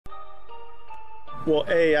Well,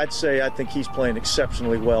 I'd say I think he's playing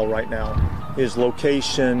exceptionally well right now. His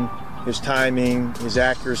location, his timing, his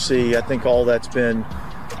accuracy, I think all that's been,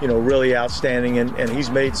 really outstanding. And he's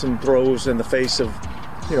made some throws in the face of,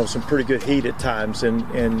 some pretty good heat at times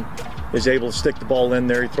and is able to stick the ball in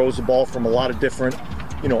there. He throws the ball from a lot of different,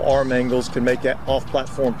 arm angles, can make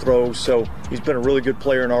off-platform throws. So he's been a really good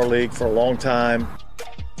player in our league for a long time.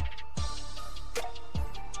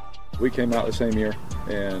 We came out the same year,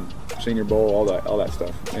 and Senior Bowl, all that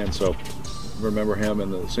stuff. And so remember him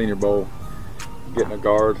in the Senior Bowl getting a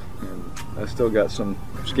guard, and I still got some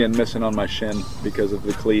skin missing on my shin because of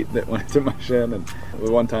the cleat that went to my shin. And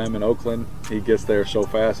one time in Oakland, he gets there so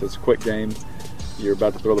fast, it's a quick game. You're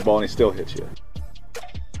about to throw the ball and he still hits you.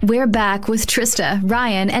 We're back with Trista,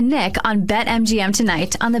 Ryan, and Nick on BetMGM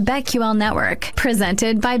tonight on the BetQL Network,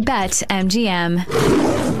 presented by BetMGM.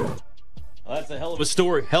 Well, that's a hell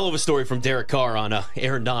of a story from Derek Carr on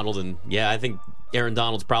Aaron Donald. And yeah, I think Aaron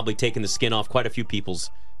Donald's probably taken the skin off quite a few people's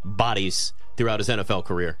bodies throughout his NFL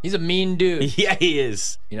career. He's a mean dude. Yeah, he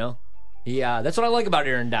is. That's what I like about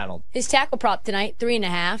Aaron Donald. His tackle prop tonight,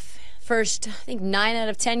 3.5. First, I think 9 out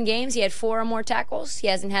of 10 games, he had 4 or more tackles. He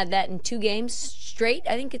hasn't had that in 2 games straight.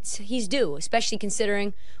 I think he's due, especially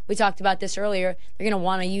considering we talked about this earlier. They're going to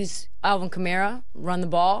want to use Alvin Kamara, run the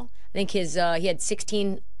ball. I think he had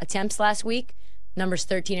 16 attempts last week. Number's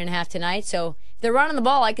 13.5 tonight. So if they're running the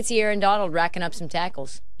ball, I could see Aaron Donald racking up some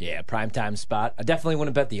tackles. Yeah, primetime spot. I definitely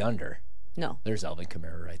wouldn't bet the under. No. There's Alvin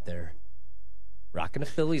Kamara right there. Rocking a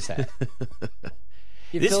Phillies hat.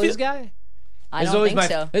 You a Phillies guy? I don't think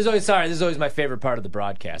so. This is always my favorite part of the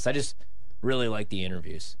broadcast. I just really like the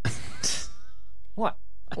interviews. What?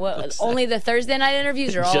 Well, only the Thursday night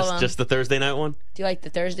interviews or all of them? Just the Thursday night one? Do you like the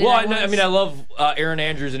Thursday night ones? I mean, I love Aaron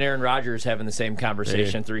Andrews and Aaron Rodgers having the same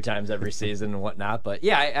conversation 3 times every season and whatnot. But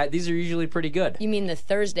yeah, these are usually pretty good. You mean the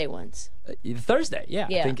Thursday ones? Thursday, yeah.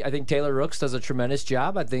 I think Taylor Rooks does a tremendous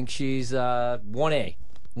job. I think she's 1A.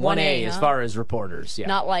 1A as far as reporters. Yeah.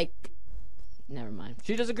 Not like. Never mind.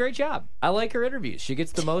 She does a great job. I like her interviews. She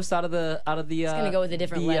gets the most out of the. It's gonna go with a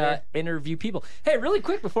different letter. Interview people. Hey, really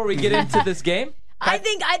quick before we get into this game. I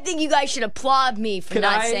think you guys should applaud me for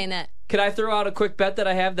not saying that. Could I throw out a quick bet that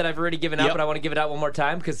I have that I've already given out, but I want to give it out one more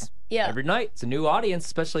time because every night it's a new audience,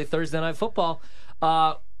 especially Thursday Night Football.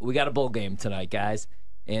 We got a bowl game tonight, guys.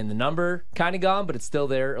 And the number kind of gone, but it's still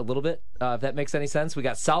there a little bit, if that makes any sense. We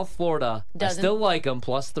got South Florida. Doesn't. I still like them,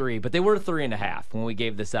 +3, but they were 3.5 when we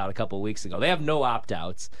gave this out a couple of weeks ago. They have no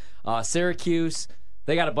opt-outs. Syracuse,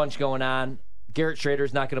 they got a bunch going on. Garrett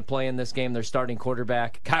Schrader's not going to play in this game. Their starting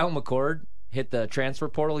quarterback, Kyle McCord, hit the transfer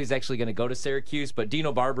portal. He's actually going to go to Syracuse, but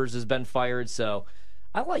Dino Barbers has been fired, so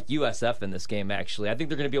I like USF in this game, actually. I think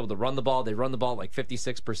they're going to be able to run the ball. They run the ball like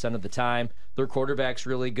 56% of the time. Their quarterback's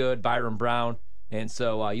really good, Byron Brown. And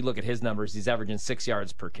so you look at his numbers, he's averaging 6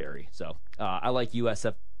 yards per carry. So I like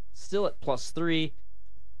USF still at +3.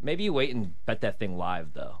 Maybe you wait and bet that thing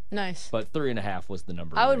live, though. Nice. But 3.5 was the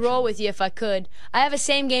number. I would roll with you if I could. I have a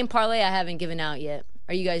same game parlay I haven't given out yet.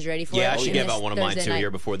 Are you guys ready for it? Yeah, I should give out one of mine too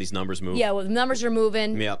here before these numbers move. Yeah, well, the numbers are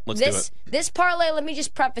moving. Yeah, let's do it. This parlay, let me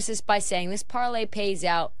just preface this by saying this parlay pays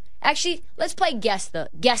out. Actually, let's play guess the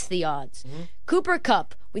odds. Mm-hmm. Cooper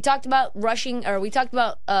Kupp. We talked about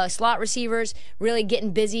slot receivers really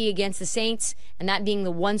getting busy against the Saints, and that being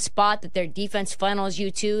the one spot that their defense funnels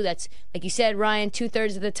you to. That's, like you said, Ryan,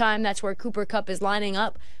 2/3 of the time, that's where Cooper Kupp is lining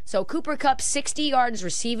up. So Cooper Kupp, 60 yards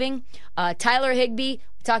receiving. Tyler Higbee,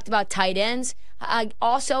 we talked about tight ends.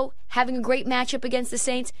 Also having a great matchup against the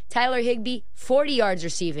Saints. Tyler Higbee, 40 yards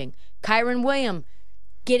receiving. Kyron Williams,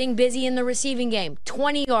 getting busy in the receiving game,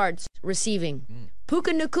 20 yards receiving.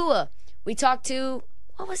 Puka Nacua, we talked to,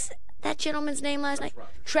 what was that gentleman's name last night?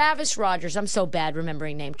 Travis Rogers. I'm so bad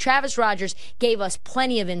remembering name. Travis Rogers gave us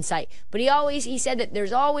plenty of insight, but he said that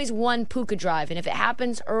there's always one Puka drive, and if it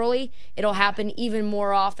happens early, it'll happen even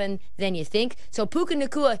more often than you think. So Puka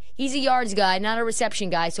Nacua, he's a yards guy, not a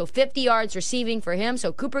reception guy, so 50 yards receiving for him.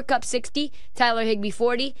 So Cooper Kupp 60, Tyler Higbee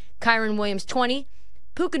 40, Kyron Williams 20,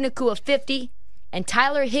 Puka Nacua 50, and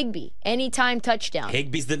Tyler Higbee, anytime touchdown.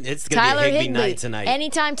 It's going to be a Higbee night tonight.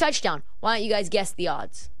 Anytime touchdown. Why don't you guys guess the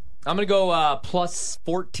odds? I'm going to go plus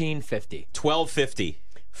 1450. 1250.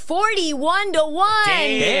 41-1.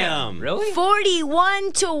 Damn. Really?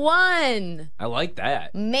 41-1. I like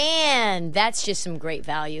that. Man, that's just some great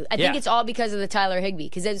value. I think it's all because of the Tyler Higbee,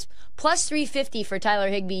 because it's plus 350 for Tyler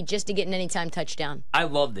Higbee just to get an anytime touchdown. I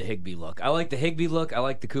love the Higbee look. I like the Higbee look. I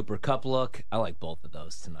like the Cooper Kupp look. I like both of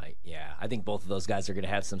those tonight. Yeah, I think both of those guys are going to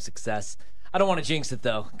have some success. I don't want to jinx it,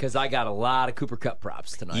 though, because I got a lot of Cooper Kupp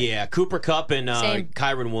props tonight. Yeah, Cooper Kupp and Same.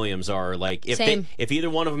 Kyron Williams are like, Same. if either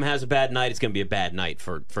one of them has a bad night, it's going to be a bad night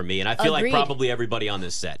for me. And I feel Agreed. like probably everybody on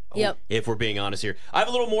this set, Yep. if we're being honest here. I have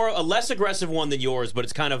a less aggressive one than yours, but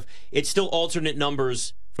it's still alternate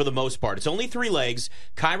numbers for the most part. It's only 3 legs.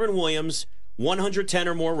 Kyron Williams, 110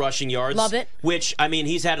 or more rushing yards. Love it. Which, I mean,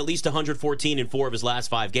 he's had at least 114 in 4 of his last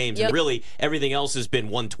 5 games. Yep. And really, everything else has been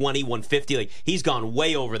 120, 150. Like, he's gone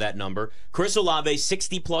way over that number. Chris Olave,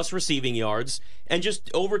 60-plus receiving yards. And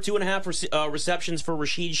just over 2.5 receptions for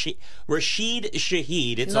Rashid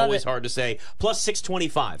Shaheed. It's Love always it. hard to say. Plus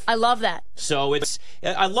 625. I love that. So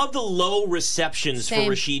I love the low receptions Same. for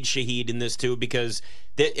Rashid Shaheed in this too, because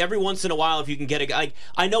every once in a while, if you can get a guy,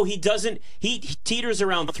 I know he teeters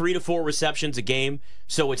around 3 to 4 receptions a game,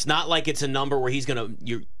 so it's not like it's a number where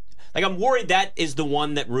I'm worried that is the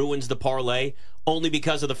one that ruins the parlay, only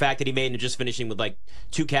because of the fact that he made it just finishing with like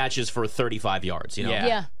 2 catches for 35 yards, you know.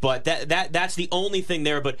 Yeah. But that's the only thing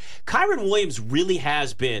there. But Kyron Williams really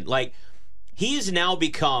has been like, he has now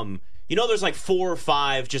become. You know, there's like 4 or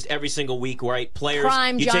 5 just every single week, right? Players.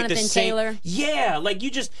 Prime you take Jonathan the same, Taylor. Yeah, like you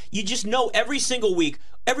just know every single week.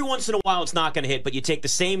 Every once in a while, it's not going to hit, but you take the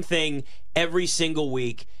same thing every single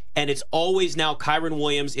week, and it's always now Kyron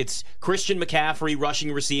Williams. It's Christian McCaffrey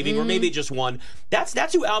rushing, receiving, or maybe just one.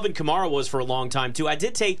 That's who Alvin Kamara was for a long time too. I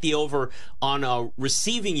did take the over on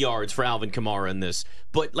receiving yards for Alvin Kamara in this,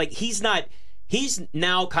 but like he's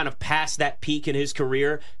now kind of past that peak in his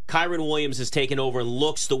career. Kyron Williams has taken over and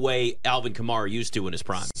looks the way Alvin Kamara used to in his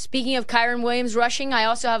prime. Speaking of Kyron Williams rushing, I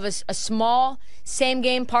also have a small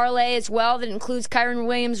same-game parlay as well that includes Kyron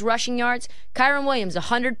Williams rushing yards. Kyron Williams,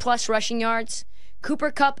 100-plus rushing yards.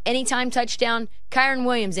 Cooper Kupp, anytime touchdown. Kyron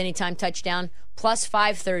Williams, anytime touchdown, plus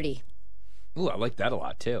 530. Ooh, I like that a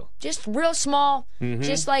lot, too. Just real small,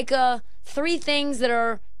 just like 3 things that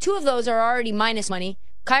are, 2 of those are already minus money.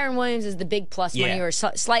 Kyron Williams is the big plus money, or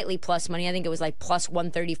slightly plus money. I think it was like plus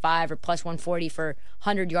 135 or plus 140 for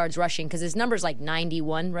 100 yards rushing, because his number's like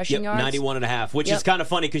 91 rushing yards. 91 and a half, which is kind of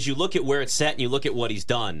funny because you look at where it's set and you look at what he's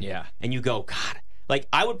done. Yeah. And you go, God, like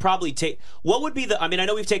I would probably take, what would be I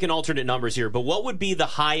know we've taken alternate numbers here, but what would be the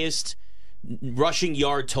highest rushing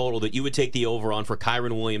yard total that you would take the over on for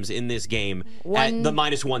Kyron Williams in this game at the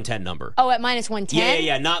minus 110 number? Oh, at minus 110?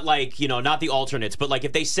 Yeah. Not like, not the alternates, but like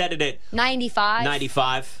if they set it at 95?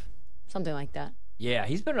 95. Something like that. Yeah,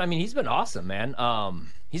 he's been awesome, man.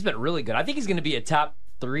 He's been really good. I think he's going to be a top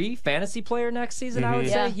 3 fantasy player next season, I would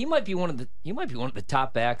say. Yeah. He might be one of the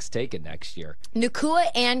top backs taken next year. Nakua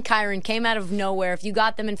and Kyron came out of nowhere. If you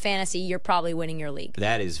got them in fantasy, you're probably winning your league.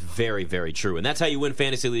 That is very, very true. And that's how you win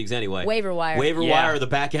fantasy leagues anyway. Waiver wire. Waiver wire, the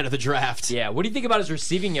back end of the draft. Yeah, what do you think about his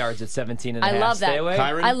receiving yards at 17 and a half? I love that. Stay away?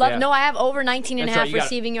 Kyron? I love. Yeah. No, I have over 19 and a That's half right, you got-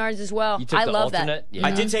 receiving yards as well. You took I the love alternate? that. Yeah.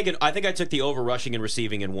 I did take it. I think I took the over rushing and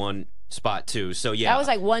receiving in one spot too. So yeah, That was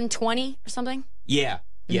like 120 or something. yeah.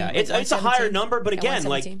 like It's a 117? higher number, but Yeah, again,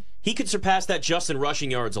 like 117. he could surpass that just in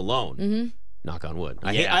rushing yards alone. Knock on wood.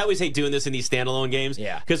 Yeah. I always hate doing this in these standalone games.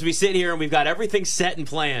 Yeah. Because we sit here and we've got everything set and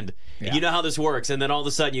planned. And Yeah. you know how this works, and then all of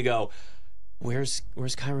a sudden you go, "Where's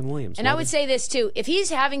Kyron Williams?" And I would say this too: if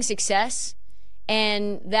he's having success,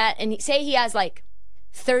 and say he has like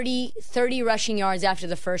 30 rushing yards after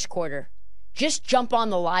the first quarter, just jump on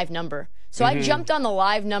the live number. So I jumped on the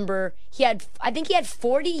live number. I think he had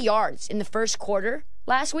 40 yards in the first quarter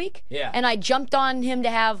last week. Yeah. And I jumped on him to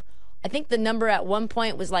have, I think the number at one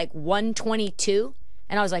point was like 122.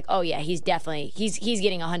 And I was like, oh yeah, he's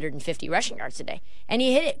getting 150 rushing yards today. And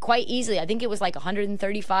he hit it quite easily. I think it was like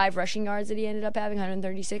 135 rushing yards that he ended up having,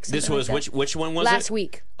 136. this was which one was last it?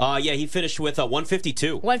 week. Yeah, he finished with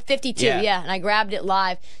 152. 152, Yeah. yeah. And I grabbed it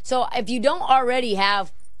live. So if you don't already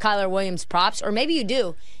have Kyler Williams props, or maybe you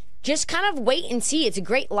do, just kind of wait and see. It's a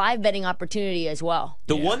great live betting opportunity as well.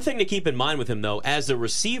 The one thing to keep in mind with him, though, as a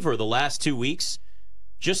receiver the last 2 weeks,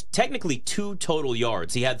 just technically 2 total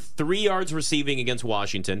yards. He had 3 yards receiving against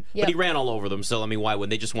Washington, Yep. but he ran all over them, so, I mean, why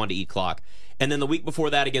wouldn't they? Just wanted to eat clock. And then the week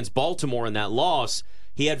before that against Baltimore in that loss,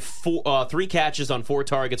 he had 3 catches on 4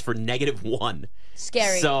 targets for -1.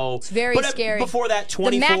 Scary. So, it's very but scary. Before that,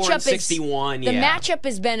 24 and 61. The matchup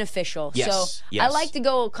is beneficial. Yes, So yes. I like to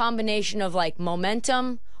go a combination of like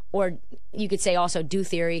momentum, or you could say also do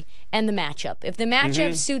theory, and the matchup. If the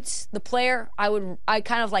matchup suits the player, I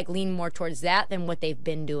kind of like lean more towards that than what they've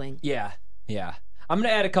been doing. Yeah. I'm going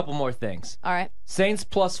to add a couple more things. All right. Saints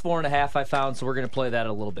plus 4.5 I found, so we're going to play that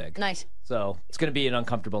a little big. Nice. So it's going to be an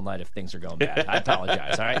uncomfortable night if things are going bad. I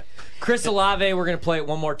apologize, all right? Chris Olave, we're going to play it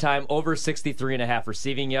one more time, over 63.5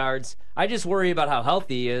 receiving yards. I just worry about how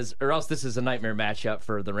healthy he is, or else this is a nightmare matchup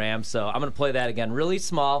for the Rams. So I'm going to play that again really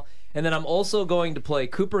small. And then I'm also going to play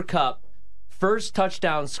Cooper Kupp, first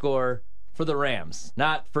touchdown score for the Rams,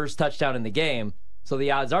 not first touchdown in the game. So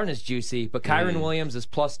the odds aren't as juicy, but Kyren Williams is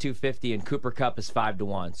plus 250 and Cooper Kupp is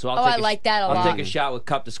 5-1. So I like that a lot. I'll take a shot with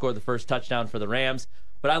Kupp to score the first touchdown for the Rams.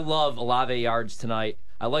 But I love Olave yards tonight.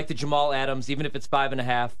 I like the Jamal Adams, even if it's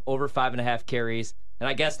 5.5, over 5.5 carries. And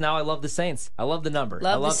I guess now I love the Saints. I love the number.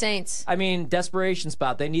 Love the Saints. I mean, desperation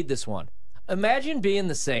spot. They need this one. Imagine being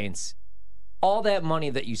the Saints, all that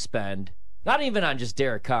money that you spend, not even on just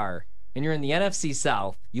Derek Carr, and you're in the NFC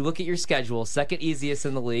South. You look at your schedule, second easiest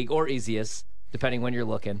in the league, or easiest, depending when you're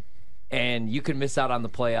looking, and you could miss out on the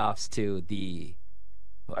playoffs to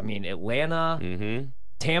Atlanta,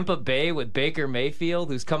 Tampa Bay with Baker Mayfield,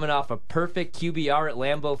 who's coming off a perfect QBR at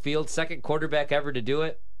Lambeau Field, second quarterback ever to do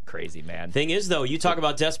it. Crazy, man. Thing is, though, you talk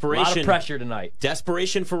about desperation. A lot of pressure tonight.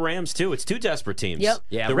 Desperation for Rams, too. It's two desperate teams. Yep.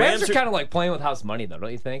 Yeah, the Rams are kind of like playing with house money, though,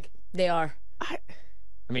 don't you think? They are. I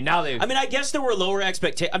guess there were lower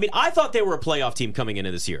expectations. I thought they were a playoff team coming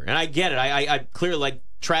into this year, and I get it. I clearly, like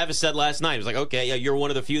Travis said last night, it was like, okay, yeah, you're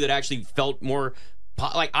one of the few that actually felt more.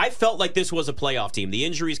 I felt like this was a playoff team. The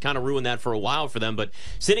injuries kind of ruined that for a while for them, but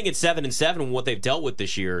sitting at 7-7 and what they've dealt with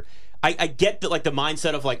this year, I get that, like, the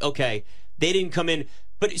mindset of like, okay, they didn't come in.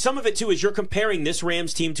 But some of it, too, is you're comparing this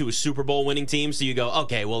Rams team to a Super Bowl winning team. So you go,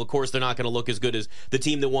 okay, well, of course, they're not going to look as good as the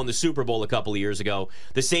team that won the Super Bowl a couple of years ago.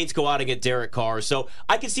 The Saints go out and get Derek Carr. So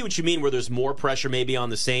I can see what you mean where there's more pressure maybe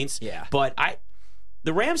on the Saints. Yeah. But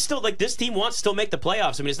the Rams still, like, this team wants to still make the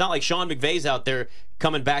playoffs. It's not like Sean McVay's out there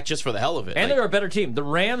coming back just for the hell of it. And they're a better team. The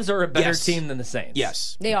Rams are a better team than the Saints.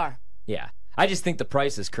 Yes. They are. Yeah. I just think the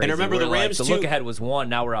price is crazy. And remember, the Rams, the look ahead was 1,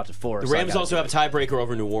 now we're out to 4. The Rams also have a tiebreaker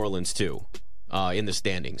over New Orleans, too. In the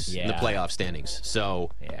standings, in the playoff standings. So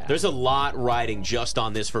there's a lot riding just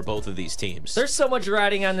on this for both of these teams. There's so much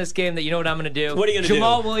riding on this game that you know what I'm going to do? What are you going to do?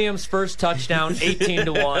 Jamal Williams' first touchdown,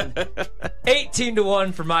 18-1.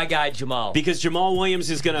 18-1 for my guy, Jamal. Because Jamal Williams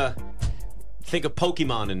is going to think of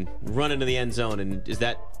Pokemon and run into the end zone, and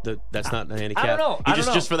that's not a handicap? I don't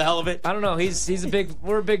know. Just for the hell of it? I don't know.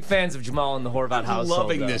 We're big fans of Jamal in the Horvat household. I'm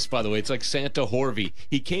loving this, by the way. It's like Santa Horvey.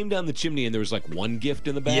 He came down the chimney and there was like one gift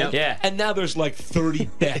in the bag. Yep. Yeah. And now there's like 30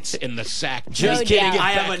 bets in the sack. Just kidding. Yeah.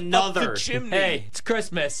 I have another. Hey, it's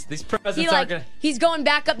Christmas. These presents aren't going to... He's going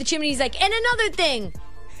back up the chimney. He's like, and another thing.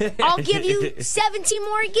 I'll give you 17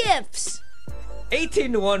 more gifts.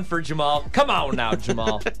 18-1 for Jamal. Come on now,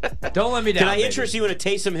 Jamal. Don't let me down. Can I interest you in a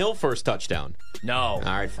Taysom Hill first touchdown? No. All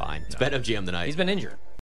right, fine. It's BetMGM tonight. He's been injured.